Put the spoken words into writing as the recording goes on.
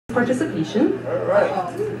Participation.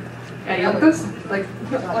 Yeah, you like this? Like,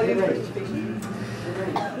 you're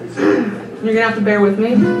gonna have to bear with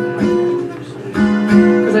me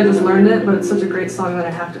because I just learned it, but it's such a great song that I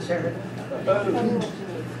have to share it.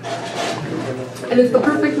 And it's the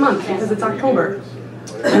perfect month because it's October.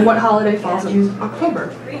 And what holiday falls in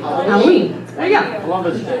October? Halloween. There you go.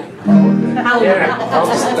 Columbus Day. Halloween.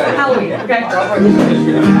 Halloween. Okay.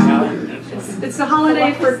 It's a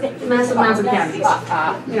holiday for massive amounts of cavities.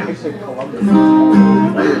 You know.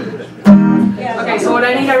 Okay, so what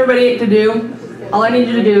I need everybody to do, all I need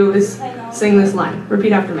you to do is sing this line.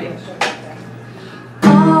 Repeat after me.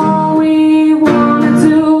 All we want to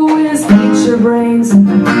do is eat your brains.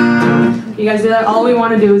 You guys do that? All we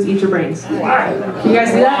want to do is eat your brains. Wow. You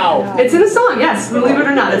guys do that? It's in a song, yes. Believe it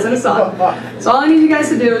or not, it's in a song. So all I need you guys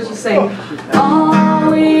to do is just sing,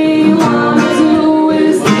 all we want to do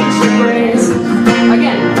is eat your brains.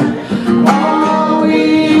 Again. All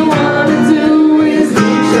we want to do is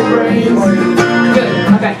eat your brains. Good.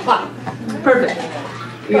 Okay. Perfect.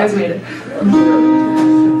 You guys made it.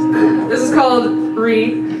 This is called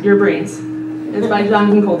Read Your Brains. It's by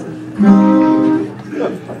Jonathan Colton.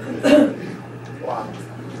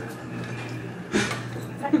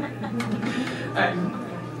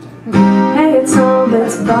 Hey, it's Tom,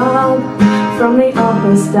 it's Bob from the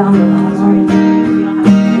office down the hall.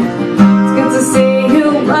 It's good to see you,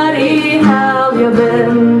 buddy. How you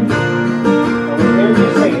been?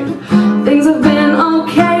 Things have been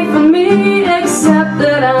okay for me, except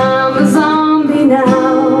that I'm a zombie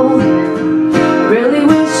now. Really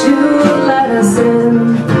wish you would let us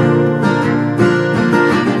in.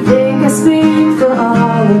 I think I speak for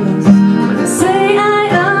all of us when I say I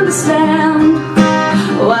understand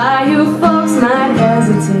why you folks might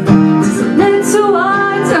hesitate to submit to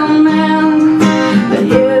our demand. But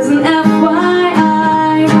here's an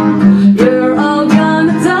FYI, you're all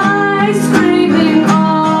gonna die screaming.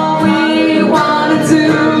 All we wanna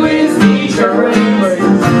do is eat your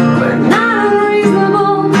brains. We're not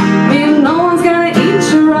unreasonable, mean no one's gonna eat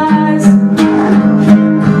your eyes.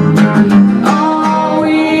 All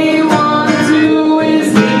we wanna do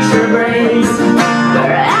is eat your brains.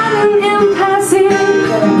 We're at an impasse here.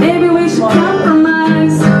 Maybe we should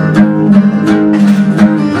compromise.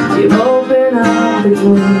 You open up the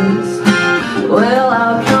doors. Well,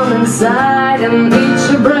 I'll come inside and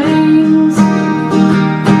eat your brains.